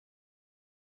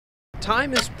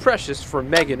Time is precious for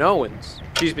Megan Owens.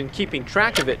 She's been keeping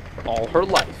track of it all her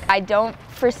life. I don't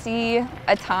foresee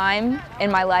a time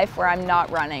in my life where I'm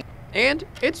not running. And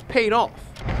it's paid off.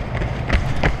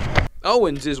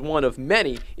 Owens is one of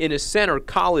many in a Centre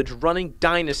College running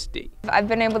dynasty. I've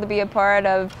been able to be a part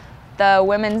of the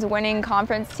women's winning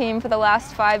conference team for the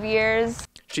last 5 years.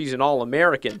 She's an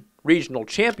All-American, regional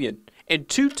champion, and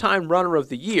two-time runner of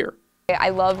the year. I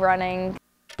love running.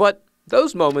 But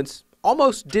those moments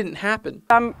almost didn't happen.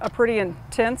 I'm a pretty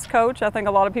intense coach, I think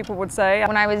a lot of people would say.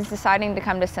 When I was deciding to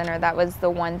come to Centre, that was the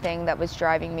one thing that was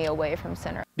driving me away from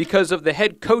Centre. Because of the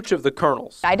head coach of the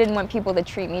Colonels. I didn't want people to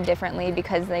treat me differently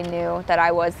because they knew that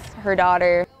I was her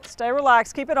daughter. Stay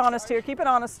relaxed, keep it honest here, keep it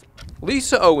honest.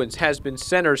 Lisa Owens has been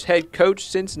Centre's head coach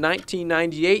since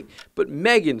 1998, but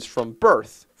Megan's from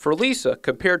birth. For Lisa,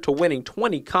 compared to winning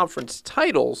 20 conference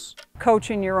titles,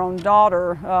 coaching your own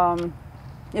daughter,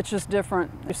 it's just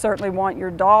different. You certainly want your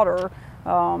daughter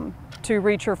to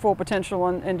reach her full potential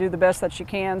and do the best that she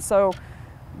can. So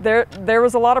there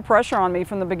was a lot of pressure on me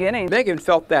from the beginning. Megan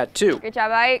felt that too. Good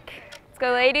job, Ike. Let's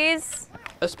go, ladies.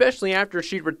 Especially after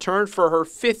she returned for her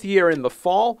 5th year in the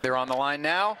fall. They're on the line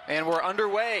now, and we're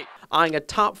underway. Eyeing a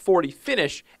top 40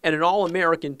 finish and an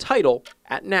All-American title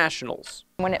at Nationals.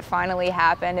 When it finally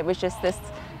happened, it was just this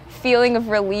feeling of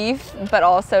relief, but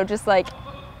also just like,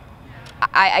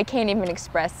 I can't even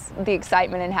express the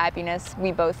excitement and happiness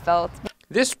we both felt.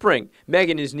 This spring,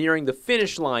 Megan is nearing the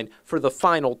finish line for the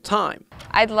final time.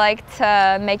 I'd like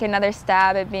to make another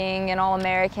stab at being an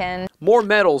All-American. More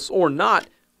medals or not,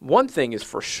 one thing is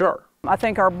for sure. I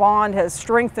think our bond has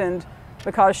strengthened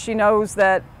because she knows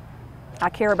that I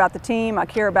care about the team, I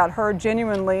care about her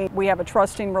genuinely. We have a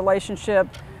trusting relationship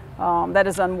that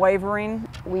is unwavering.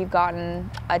 We've gotten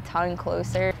a ton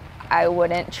closer. I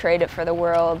wouldn't trade it for the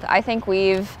world. I think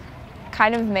we've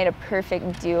kind of made a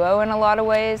perfect duo in a lot of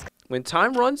ways. When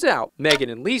time runs out, Megan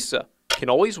and Lisa can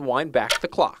always wind back the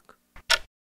clock.